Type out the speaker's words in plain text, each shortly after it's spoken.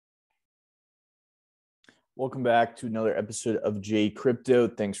Welcome back to another episode of J Crypto.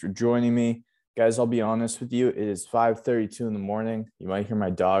 Thanks for joining me. Guys, I'll be honest with you. It is 5:32 in the morning. You might hear my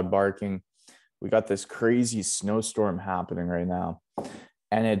dog barking. We got this crazy snowstorm happening right now.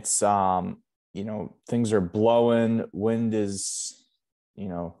 And it's things are blowing, wind is,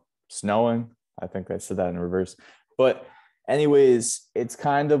 snowing. I think I said that in reverse. But anyways, it's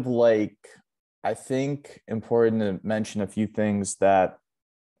kind of like I think important to mention a few things that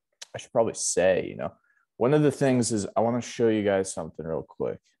I should probably say. One of the things is I want to show you guys something real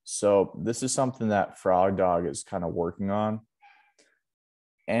quick. So this is something that Frog Dog is kind of working on.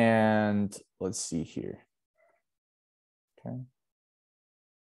 And let's see here. Okay.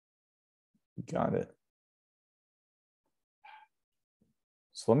 Got it.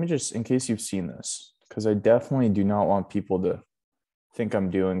 So let me just, in case you've seen this, because I definitely do not want people to think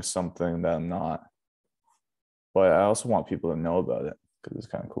I'm doing something that I'm not. But I also want people to know about it because it's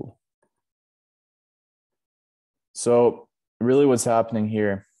kind of cool. So really what's happening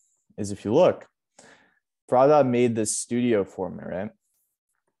here is if you look, Frog made this studio for me, right?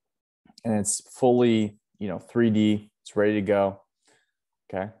 And it's fully, 3D. It's ready to go.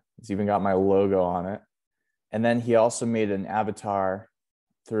 Okay. It's even got my logo on it. And then he also made an avatar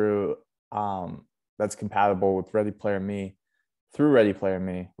through that's compatible with Ready Player Me,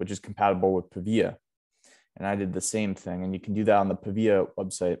 which is compatible with Pavia. And I did the same thing. And you can do that on the Pavia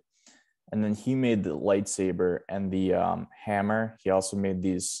website. And then he made the lightsaber and the hammer. He also made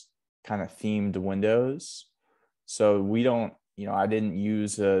these kind of themed windows. So we don't, I didn't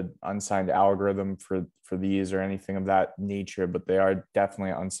use an unsigned algorithm for these or anything of that nature, but they are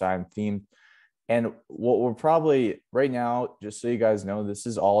definitely unsigned themed. And what we're probably right now, just so you guys know, this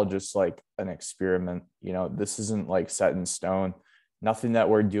is all just like an experiment. This isn't like set in stone. Nothing that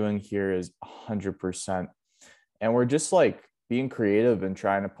we're doing here is 100%. And we're just like being creative and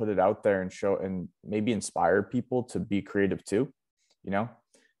trying to put it out there and show and maybe inspire people to be creative too.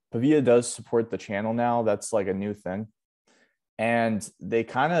 Pavia does support the channel now. That's like a new thing. And they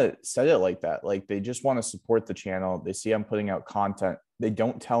kind of said it like that. Like they just want to support the channel. They see I'm putting out content. They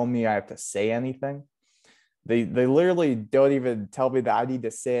don't tell me I have to say anything. They literally don't even tell me that I need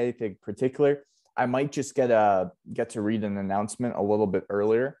to say anything particular. I might just get to read an announcement a little bit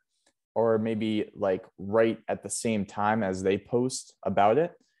earlier, or maybe like right at the same time as they post about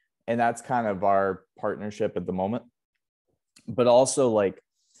it. And that's kind of our partnership at the moment. But also like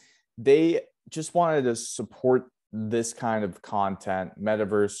they just wanted to support this kind of content,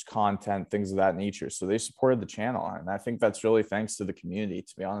 metaverse content, things of that nature. So they supported the channel. And I think that's really thanks to the community,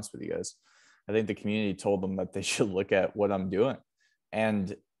 to be honest with you guys. I think the community told them that they should look at what I'm doing.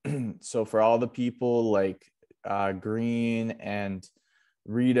 And so for all the people like Green and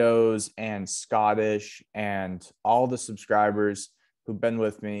Ritos and Scottish and all the subscribers who've been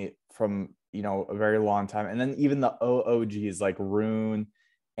with me from, a very long time. And then even the OOGs like Rune,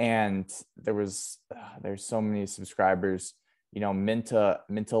 and there's so many subscribers, Minta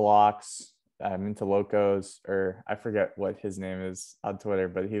Locks, Minta Locos, or I forget what his name is on Twitter,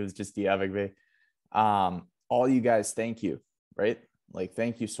 but he was just the all you guys, thank you, right? Like,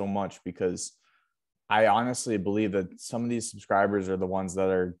 thank you so much, because I honestly believe that some of these subscribers are the ones that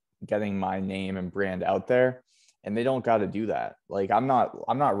are getting my name and brand out there, and they don't got to do that. Like, I'm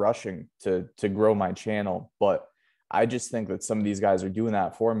not rushing to grow my channel, but I just think that some of these guys are doing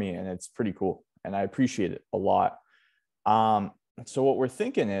that for me, and it's pretty cool, and I appreciate it a lot. So what we're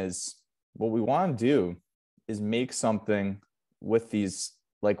thinking is, what we want to do is make something with these,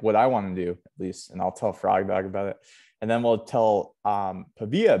 like what I want to do at least, and I'll tell Frog Dog about it, and then we'll tell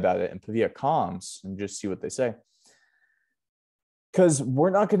Pavia about it and Pavia Comms and just see what they say. Because we're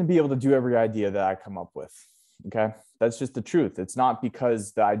not going to be able to do every idea that I come up with. Okay. That's just the truth. It's not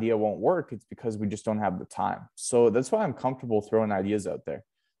because the idea won't work. It's because we just don't have the time. So that's why I'm comfortable throwing ideas out there.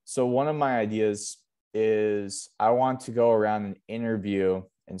 So one of my ideas is I want to go around and interview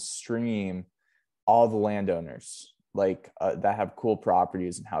and stream all the landowners like that have cool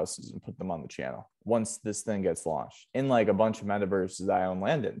properties and houses, and put them on the channel once this thing gets launched in like a bunch of metaverses that I own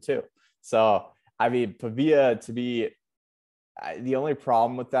land in too. So, I mean, Pavia the only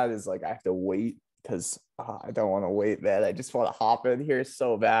problem with that is like I have to wait, because I don't want to wait, man. I just want to hop in here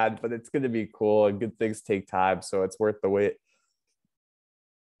so bad, but it's going to be cool, and good things take time. So it's worth the wait.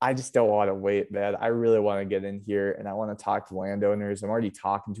 I just don't want to wait, man. I really want to get in here, and I want to talk to landowners. I'm already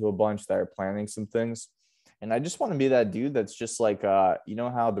talking to a bunch that are planning some things. And I just want to be that dude that's just like, how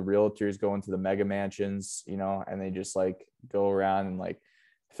the realtors go into the mega mansions, and they just like go around and like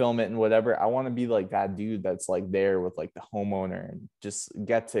film it and whatever. I want to be like that dude that's like there with like the homeowner, and just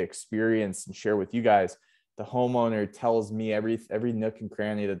get to experience and share with you guys the homeowner tells me every nook and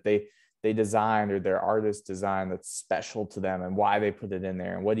cranny that they designed or their artist designed that's special to them and why they put it in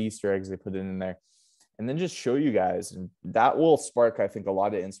there and what Easter eggs they put in there. And then just show you guys. And that will spark, I think, a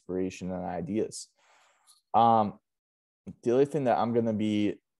lot of inspiration and ideas. The other thing that I'm going to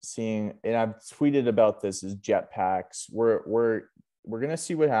be seeing, and I've tweeted about this, is jetpacks. We're going to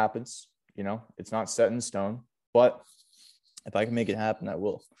see what happens. You know, it's not set in stone, but if I can make it happen, I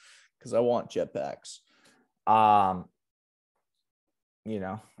will, because I want jetpacks. You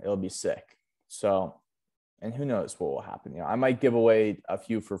know, it'll be sick. So, and who knows what will happen. You know, I might give away a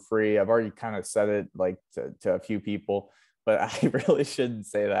few for free. I've already kind of said it like to a few people, but I really shouldn't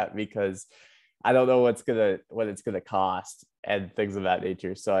say that because I don't know what it's gonna cost and things of that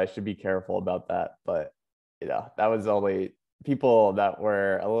nature. So I should be careful about that. But you know, that was only people that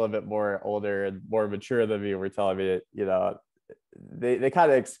were a little bit more older and more mature than me were telling me it, you know, they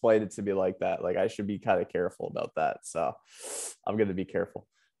kind of explained it to me like that. Like I should be kind of careful about that. So I'm going to be careful.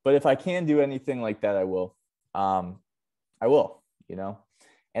 But if I can do anything like that, I will. I will, you know.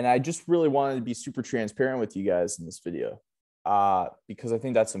 And I just really wanted to be super transparent with you guys in this video because I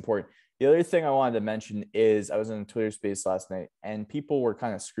think that's important. The other thing I wanted to mention is I was in a Twitter space last night and people were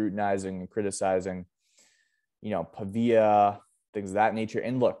kind of scrutinizing and criticizing, you know, Pavia, things of that nature.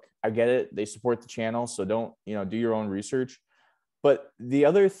 And look, I get it. They support the channel. So don't, you know, do your own research. But the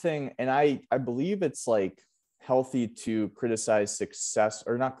other thing, and I believe it's like healthy to criticize success,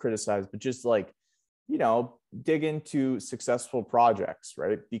 or not criticize, but just like, you know, dig into successful projects,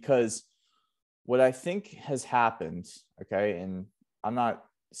 right? Because what I think has happened, okay, and I'm not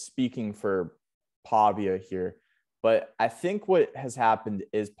speaking for Pavia here, but I think what has happened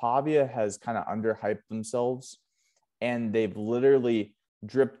is Pavia has kind of underhyped themselves and they've literally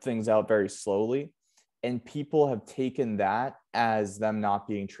dripped things out very slowly. And people have taken that as them not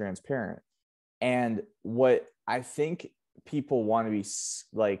being transparent. And what I think people want to be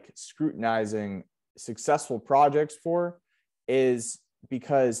like scrutinizing successful projects for is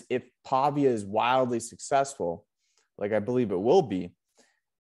because if Pavia is wildly successful, like I believe it will be,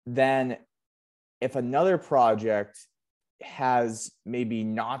 then if another project has maybe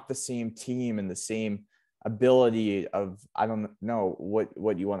not the same team and the same ability of, I don't know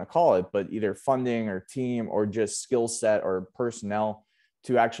what you want to call it, but either funding or team or just skill set or personnel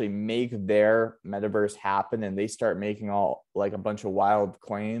to actually make their metaverse happen, and they start making all like a bunch of wild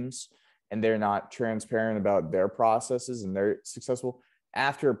claims and they're not transparent about their processes and they're successful,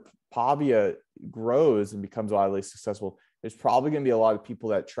 after Pavia grows and becomes wildly successful, there's probably going to be a lot of people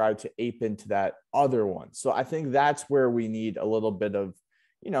that try to ape into that other one. So I think that's where we need a little bit of,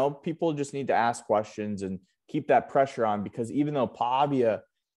 you know, people just need to ask questions and keep that pressure on, because even though Pavia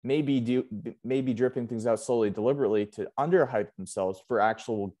may be dripping things out slowly, deliberately to underhype themselves for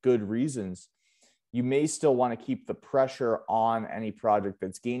actual good reasons, you may still want to keep the pressure on any project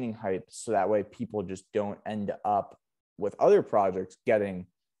that's gaining hype. So that way people just don't end up with other projects getting,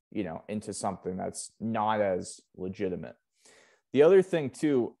 you know, into something that's not as legitimate. The other thing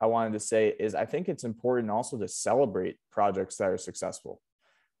too, I wanted to say is I think it's important also to celebrate projects that are successful.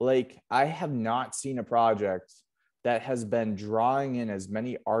 Like I have not seen a project that has been drawing in as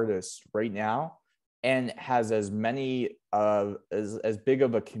many artists right now and has as many as big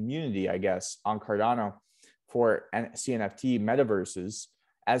of a community, I guess, on Cardano for CNFT metaverses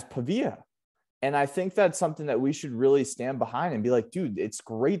as Pavia. And I think that's something that we should really stand behind and be like, dude, it's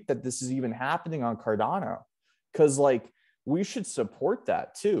great that this is even happening on Cardano, because like we should support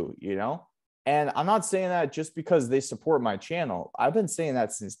that too, you know? And I'm not saying that just because they support my channel. I've been saying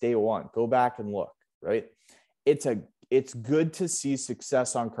that since day one. Go back and look, right? It's good to see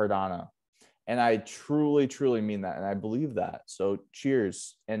success on Cardano. And I truly, truly mean that. And I believe that. So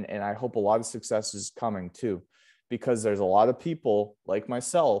cheers. And I hope a lot of success is coming too, because there's a lot of people like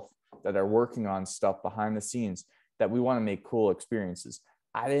myself that are working on stuff behind the scenes that we want to make cool experiences.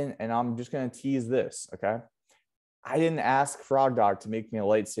 And I'm just going to tease this, okay? I didn't ask Frog Dog to make me a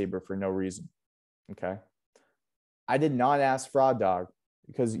lightsaber for no reason, okay? I did not ask Frog Dog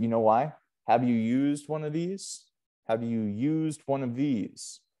because you know why? Have you used one of these? Have you used one of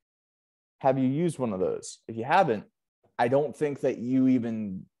these? Have you used one of those? If you haven't, I don't think that you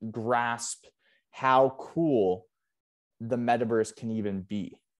even grasp how cool the metaverse can even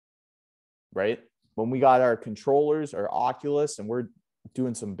be, right? When we got our controllers, our Oculus, and we're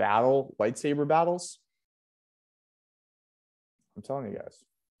doing some lightsaber battles, I'm telling you guys,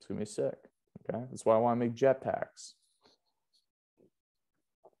 it's gonna be sick. Okay, that's why I want to make jetpacks.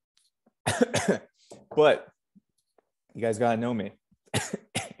 But you guys gotta know me.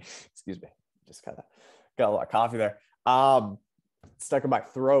 Excuse me, just got a lot of coffee there. Stuck in my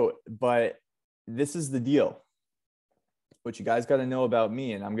throat. But this is the deal. What you guys got to know about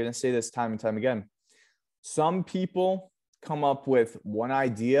me, and I'm going to say this time and time again. Some people come up with one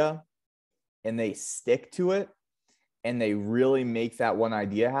idea and they stick to it and they really make that one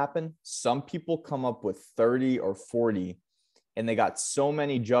idea happen. Some people come up with 30 or 40 and they got so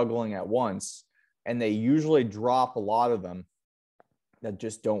many juggling at once, and they usually drop a lot of them that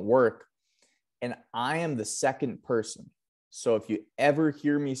just don't work. And I am the second person. So if you ever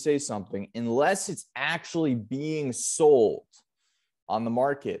hear me say something, unless it's actually being sold on the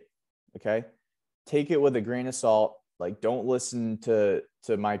market, okay, take it with a grain of salt. Like, don't listen to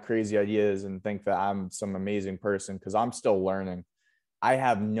my crazy ideas and think that I'm some amazing person, because I'm still learning. I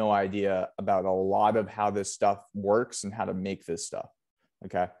have no idea about a lot of how this stuff works and how to make this stuff,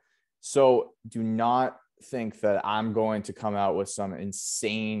 okay? So do not think that I'm going to come out with some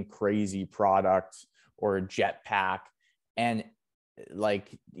insane, crazy product or a jetpack. And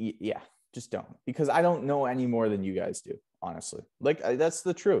like, yeah, just don't, because I don't know any more than you guys do, honestly. Like, that's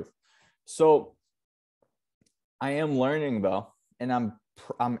the truth. So I am learning though, and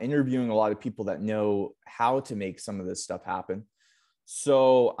I'm interviewing a lot of people that know how to make some of this stuff happen.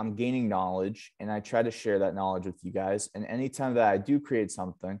 So I'm gaining knowledge, and I try to share that knowledge with you guys. And anytime that I do create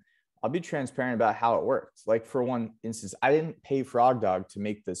something, I'll be transparent about how it works. Like, for one instance, I didn't pay Frog Dog to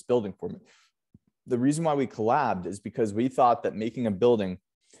make this building for me. The reason why we collabed is because we thought that making a building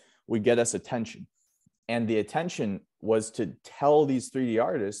would get us attention. And the attention was to tell these 3D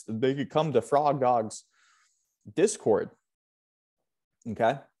artists that they could come to Frog Dog's Discord.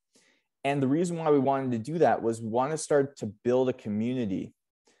 Okay. And the reason why we wanted to do that was we want to start to build a community.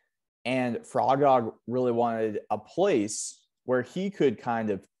 And Frog Dog really wanted a place where he could kind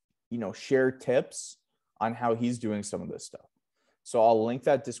of, share tips on how he's doing some of this stuff. So I'll link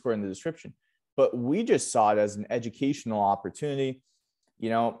that Discord in the description. But we just saw it as an educational opportunity.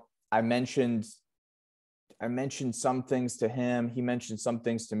 I mentioned some things to him. He mentioned some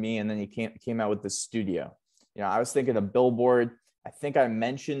things to me, and then he came out with this studio. I was thinking a billboard. I think I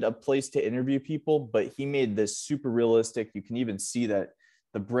mentioned a place to interview people, but he made this super realistic. You can even see that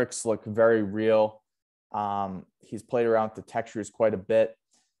the bricks look very real. He's played around with the textures quite a bit,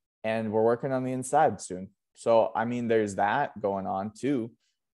 and we're working on the inside soon. So, there's that going on too,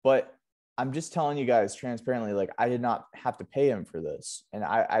 but I'm just telling you guys transparently, like, I did not have to pay him for this. And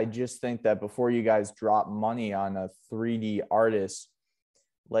I just think that before you guys drop money on a 3D artist,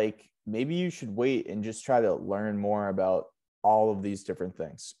 like, maybe you should wait and just try to learn more about all of these different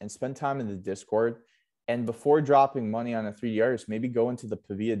things and spend time in the Discord. And before dropping money on a 3D artist, maybe go into the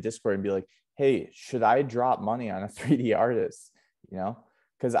Pavia Discord and be like, hey, should I drop money on a 3D artist?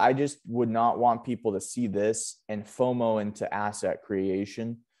 Because I just would not want people to see this and FOMO into asset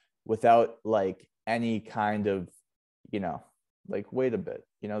creation without like any kind of, like, wait a bit,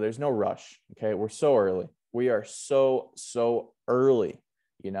 there's no rush. Okay. We're so early. We are so early,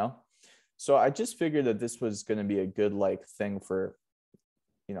 So I just figured that this was going to be a good thing for,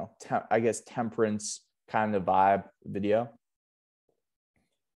 I guess temperance kind of vibe video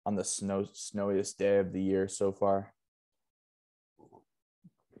on the snowiest day of the year so far.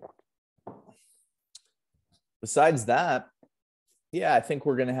 Besides that, yeah, I think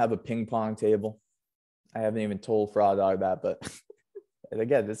we're going to have a ping pong table. I haven't even told Frog Dog that, but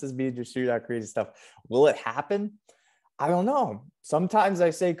again, this is me just shooting out crazy stuff. Will it happen? I don't know. Sometimes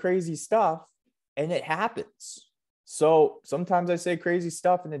I say crazy stuff and it happens. So sometimes I say crazy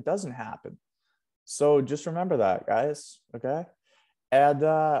stuff and it doesn't happen. So just remember that, guys. Okay. And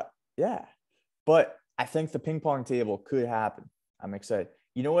yeah, but I think the ping pong table could happen. I'm excited.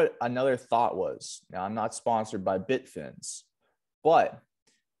 You know what another thought was? Now, I'm not sponsored by Bitfins, but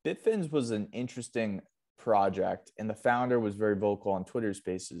Bitfins was an interesting project, and the founder was very vocal on Twitter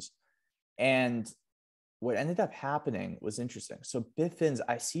Spaces. And what ended up happening was interesting. So Bitfins,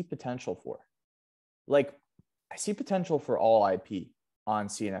 I see potential for. I see potential for all IP on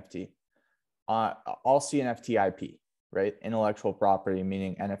CNFT, all CNFT IP, right? Intellectual property,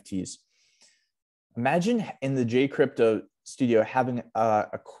 meaning NFTs. Imagine in the J Crypto studio having an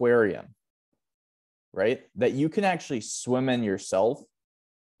aquarium, right? That you can actually swim in yourself,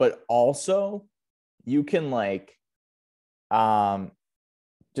 but also you can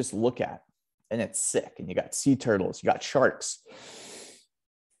just look at, and it's sick. And you got sea turtles, you got sharks.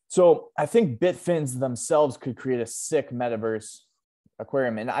 So I think Bitfins themselves could create a sick metaverse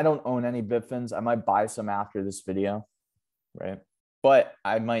aquarium. And I don't own any Bitfins. I might buy some after this video, right? But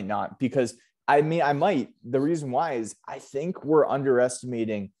I might not, because I might. The reason why is I think we're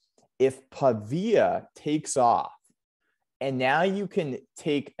underestimating if Pavia takes off, and now you can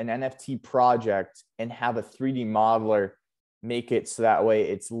take an NFT project and have a 3D modeler make it so that way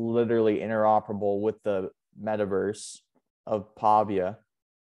it's literally interoperable with the metaverse of Pavia,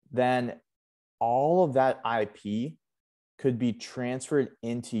 then all of that IP could be transferred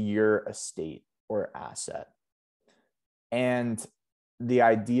into your estate or asset. And the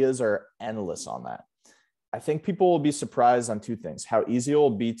ideas are endless on that. I think people will be surprised on two things: how easy it will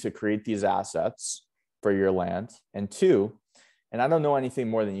be to create these assets for your land, and two, and I don't know anything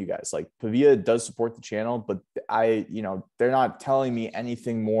more than you guys. Like, Pavia does support the channel, but they're not telling me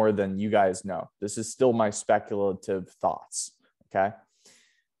anything more than you guys know. This is still my speculative thoughts. Okay.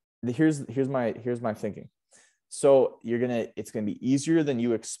 Here's my thinking. So it's gonna be easier than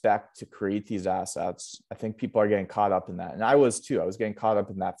you expect to create these assets. I think people are getting caught up in that. And I was too. I was getting caught up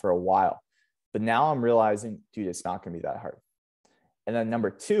in that for a while. But now I'm realizing, dude, it's not gonna be that hard. And then number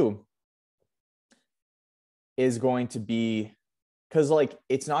two is going to be, because like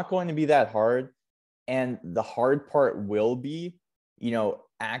it's not going to be that hard. And the hard part will be,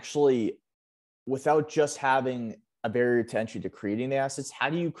 actually, without just having a barrier to entry to creating the assets, how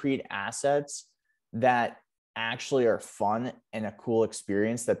do you create assets that actually are fun and a cool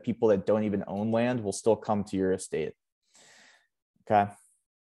experience that people that don't even own land will still come to your estate? Okay.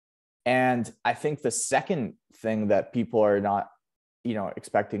 And I think the second thing that people are not,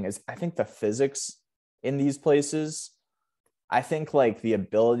 expecting is, I think the physics in these places, I think like the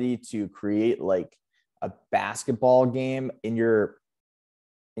ability to create like a basketball game in your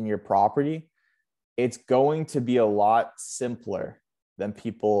property, it's going to be a lot simpler than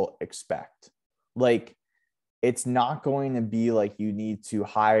people expect. Like, it's not going to be like you need to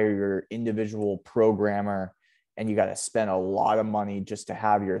hire your individual programmer and you got to spend a lot of money just to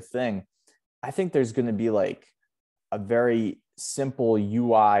have your thing. I think there's going to be like a very simple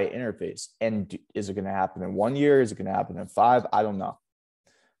UI interface. And is it going to happen in 1 year? Is it going to happen in 5? I don't know.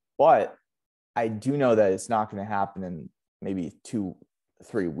 But I do know that it's not going to happen in maybe 2-3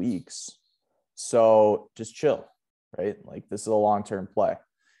 weeks. So just chill, right? Like, this is a long-term play.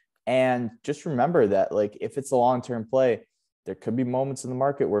 And just remember that, like, if it's a long-term play, there could be moments in the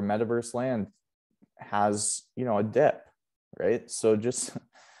market where metaverse land has, a dip, right? So just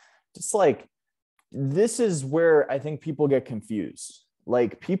like, this is where I think people get confused.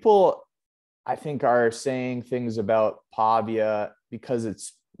 Like, people, I think, are saying things about Pavia because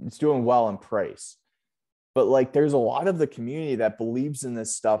it's doing well in price. But like, there's a lot of the community that believes in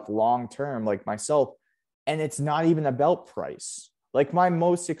this stuff long-term, like myself, and it's not even about price. Like, my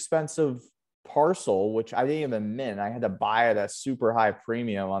most expensive parcel, which I didn't even mint, I had to buy it at a super high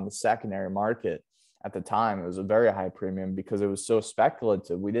premium on the secondary market at the time. It was a very high premium because it was so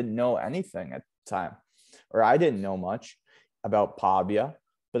speculative. We didn't know anything at the time, or I didn't know much about Pavia,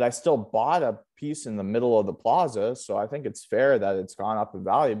 but I still bought a piece in the middle of the plaza. So I think it's fair that it's gone up in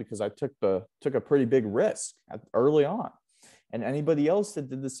value because I took a pretty big risk early on. And anybody else that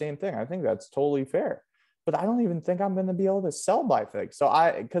did the same thing, I think that's totally fair. But I don't even think I'm going to be able to sell by Fig. So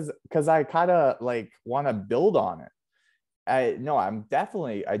because I kind of like want to build on it. I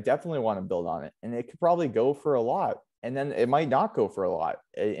definitely want to build on it, and it could probably go for a lot, and then it might not go for a lot.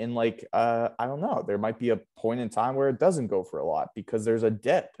 In like, I don't know, there might be a point in time where it doesn't go for a lot because there's a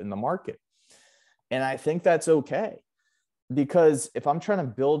dip in the market. And I think that's okay, because if I'm trying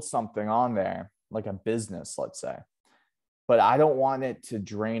to build something on there, like a business, let's say, but I don't want it to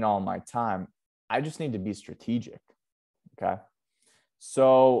drain all my time, I just need to be strategic. Okay.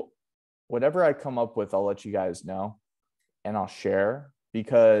 So whatever I come up with, I'll let you guys know and I'll share,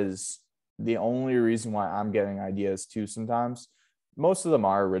 because the only reason why I'm getting ideas too, sometimes, most of them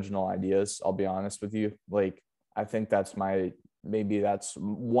are original ideas. I'll be honest with you. Like, I think maybe that's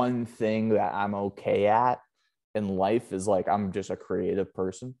one thing that I'm okay at in life, is like, I'm just a creative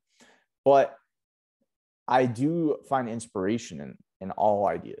person, but I do find inspiration in all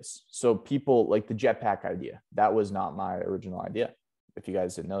ideas. So people like the jetpack idea, that was not my original idea. If you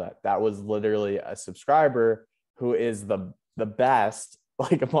guys didn't know that, that was literally a subscriber who is the best,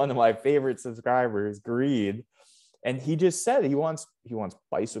 like one of my favorite subscribers, Greed. And he just said he wants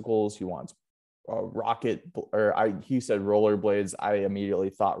bicycles, he wants he said rollerblades. I immediately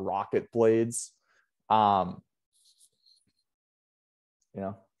thought rocket blades.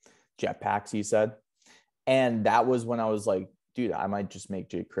 Jetpacks, he said. And that was when I was like, dude, I might just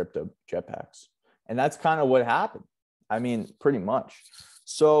make crypto jetpacks. And that's kind of what happened. I mean, pretty much.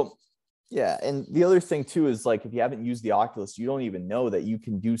 So yeah. And the other thing too is, like, if you haven't used the Oculus, you don't even know that you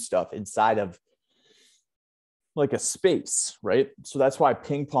can do stuff inside of like a space, right? So that's why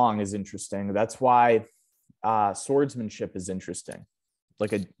ping pong is interesting. That's why swordsmanship is interesting.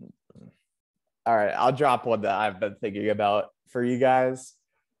 All right, I'll drop one that I've been thinking about for you guys.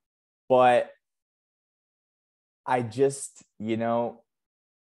 But I just,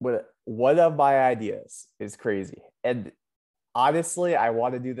 one of my ideas is crazy. And honestly, I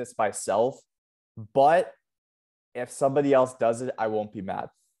want to do this myself, but if somebody else does it, I won't be mad.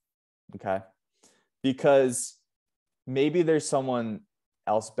 Okay. Because maybe there's someone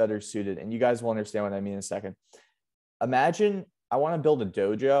else better suited, and you guys will understand what I mean in a second. Imagine I want to build a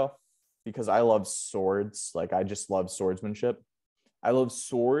dojo because I love swords. Like, I just love swordsmanship. I love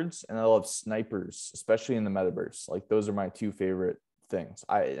swords and I love snipers, especially in the metaverse. Like, those are my two favorite things.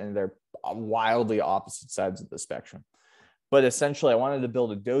 And they're wildly opposite sides of the spectrum. But essentially, I wanted to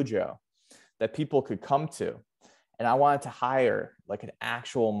build a dojo that people could come to, and I wanted to hire like an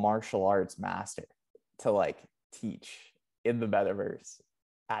actual martial arts master to like teach in the metaverse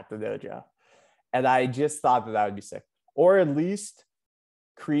at the dojo. And I just thought that would be sick, or at least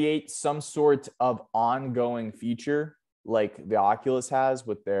create some sort of ongoing feature like the Oculus has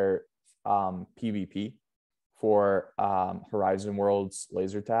with their PvP for Horizon Worlds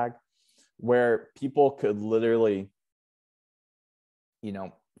laser tag, where people could literally,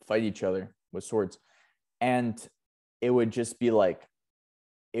 fight each other with swords. And it would just be like,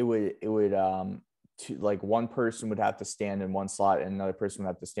 like one person would have to stand in one slot and another person would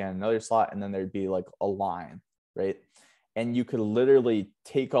have to stand in another slot. And then there'd be like a line, right? And you could literally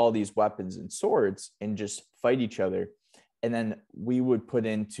take all these weapons and swords and just fight each other. And then we would put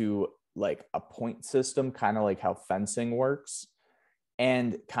into like a point system, kind of like how fencing works,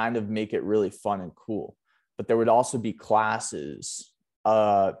 and kind of make it really fun and cool. But there would also be classes,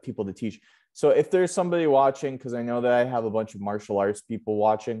 people to teach. So if there's somebody watching, because I know that I have a bunch of martial arts people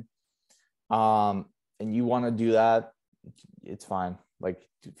watching, and you want to do that, it's fine. Like,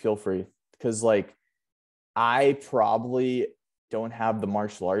 feel free. Because like, I probably don't have the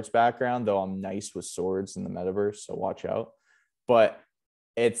martial arts background, though I'm nice with swords in the metaverse, so watch out. But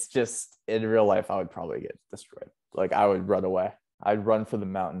it's just, in real life, I would probably get destroyed. Like, I would run away. I'd run for the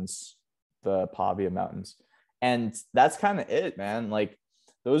mountains, the Pavia Mountains. And that's kind of it, man. Like,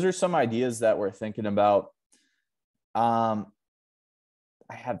 those are some ideas that we're thinking about. I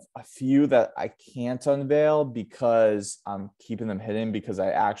have a few that I can't unveil because I'm keeping them hidden, because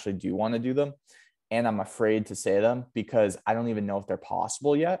I actually do want to do them. And I'm afraid to say them because I don't even know if they're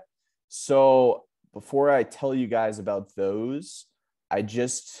possible yet. So before I tell you guys about those, I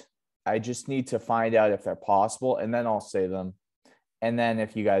just need to find out if they're possible, and then I'll say them. And then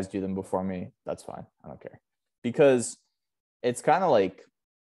if you guys do them before me, that's fine. I don't care. Because it's kind of like,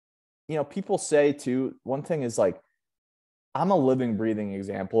 people say too, one thing is like, I'm a living, breathing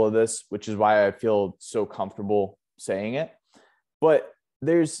example of this, which is why I feel so comfortable saying it. But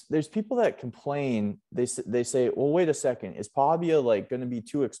there's people that complain. They say, well, wait a second, is Pavia like going to be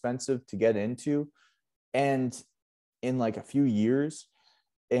too expensive to get into? And in like a few years,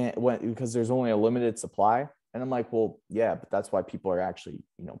 and because there's only a limited supply. And I'm like, well, yeah, but that's why people are actually,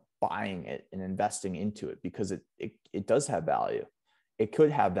 buying it and investing into it, because it does have value. It could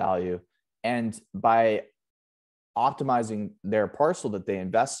have value. And by optimizing their parcel that they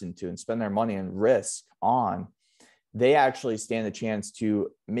invest into and spend their money and risk on, they actually stand a chance to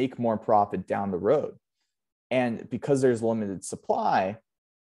make more profit down the road. And because there's limited supply,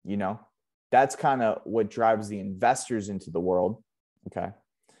 that's kind of what drives the investors into the world. Okay.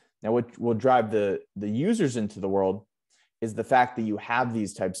 Now, what will drive the users into the world is the fact that you have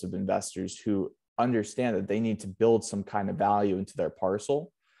these types of investors who understand that they need to build some kind of value into their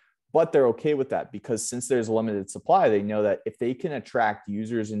parcel, but they're okay with that because since there's a limited supply, they know that if they can attract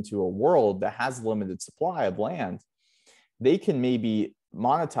users into a world that has limited supply of land, they can maybe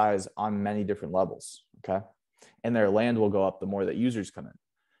monetize on many different levels. Okay. And their land will go up the more that users come in.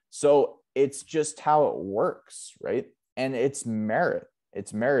 So it's just how it works, right? And it's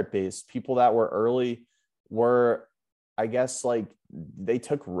merit-based. People that were early were, I guess, like, they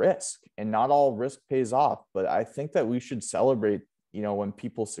took risk, and not all risk pays off. But I think that we should celebrate, when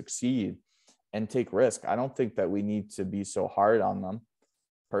people succeed and take risk. I don't think that we need to be so hard on them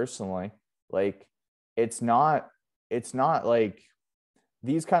personally. Like, it's not like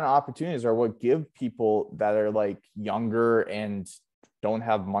these kind of opportunities are what give people that are like younger and don't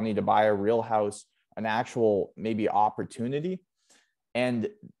have money to buy a real house an actual maybe opportunity and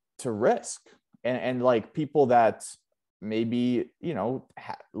to risk. And like people that maybe,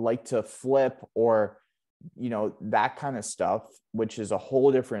 like to flip or, that kind of stuff, which is a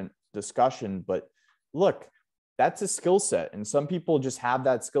whole different discussion. But look, that's a skill set. And some people just have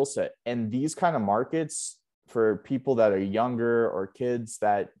that skill set. And these kind of markets, for people that are younger or kids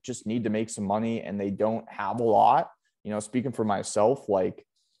that just need to make some money and they don't have a lot, speaking for myself, like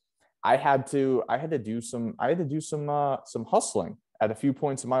I had to do some hustling at a few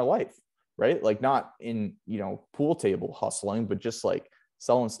points in my life, right? Like not in, pool table hustling, but just like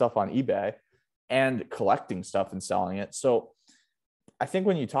selling stuff on eBay and collecting stuff and selling it. So I think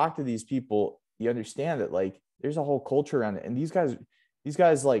when you talk to these people, you understand that like there's a whole culture around it. And these guys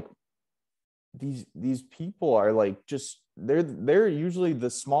like these people are like just they're usually the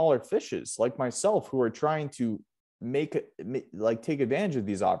smaller fishes like myself who are trying to take advantage of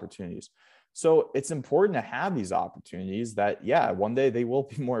these opportunities. So it's important to have these opportunities that, yeah, one day they will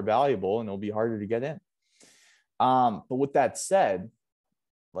be more valuable and it'll be harder to get in. But with that said,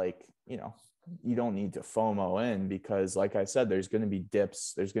 like, you don't need to FOMO in because, like I said, there's going to be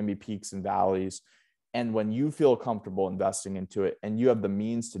dips, there's going to be peaks and valleys. And when you feel comfortable investing into it and you have the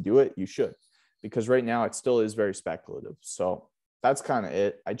means to do it, you should, because right now it still is very speculative. So that's kind of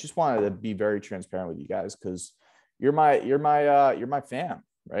it. I just wanted to be very transparent with you guys because you're my fam,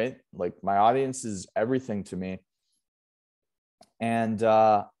 right? Like my audience is everything to me. And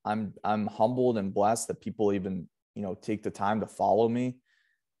I'm humbled and blessed that people even, take the time to follow me.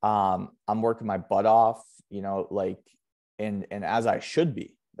 I'm working my butt off, and as I should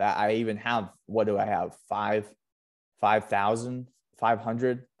be. That I even have, what do I have?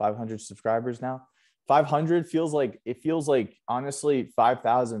 500 subscribers now. 500 feels like honestly,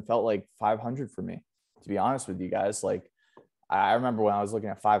 5,000 felt like 500 for me, to be honest with you guys. Like I remember when I was looking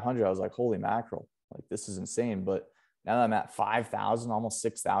at 500, I was like, holy mackerel, like this is insane. But now that I'm at 5,000, almost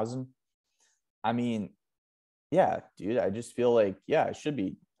 6,000, I mean, yeah, dude, I just feel like, yeah, I should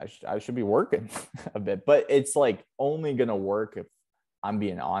be working a bit, but it's like only going to work if I'm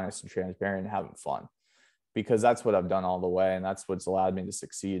being honest and transparent and having fun, because that's what I've done all the way. And that's what's allowed me to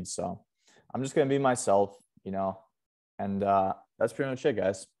succeed. So I'm just going to be myself, and that's pretty much it,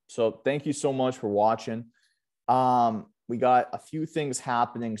 guys. So thank you so much for watching. We got a few things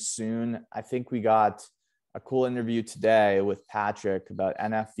happening soon. I think we got a cool interview today with Patrick about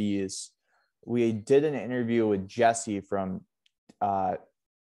NFTs. We did an interview with Jesse from, I'm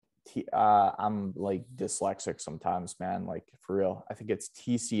like dyslexic sometimes, man, like for real. I think it's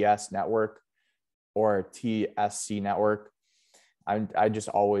TCS Network or TSC Network. I just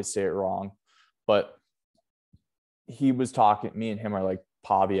always say it wrong, but he was talking, me and him are like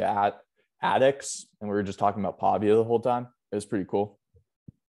Pavia addicts, and we were just talking about Pavia the whole time. It was pretty cool.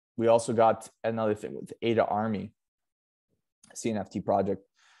 We also got another thing with Ada Army, CNFT project.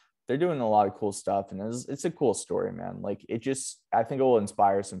 They're doing a lot of cool stuff, and it's a cool story, man. Like I think it will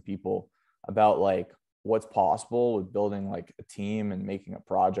inspire some people about like what's possible with building like a team and making a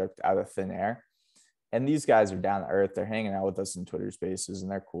project out of thin air. And these guys are down to earth. They're hanging out with us in Twitter Spaces,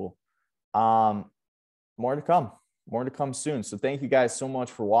 and they're cool. More to come soon. So thank you guys so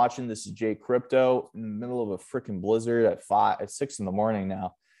much for watching. This is Jay Crypto in the middle of a freaking blizzard at 6 in the morning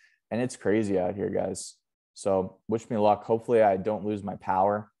now, and it's crazy out here, guys. So wish me luck. Hopefully I don't lose my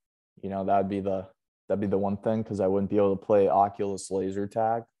power. That'd be the one thing, because I wouldn't be able to play Oculus laser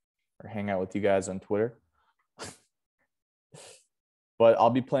tag or hang out with you guys on Twitter. But I'll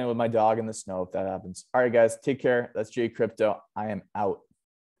be playing with my dog in the snow if that happens. All right, guys, take care. That's Jay Crypto. I am out.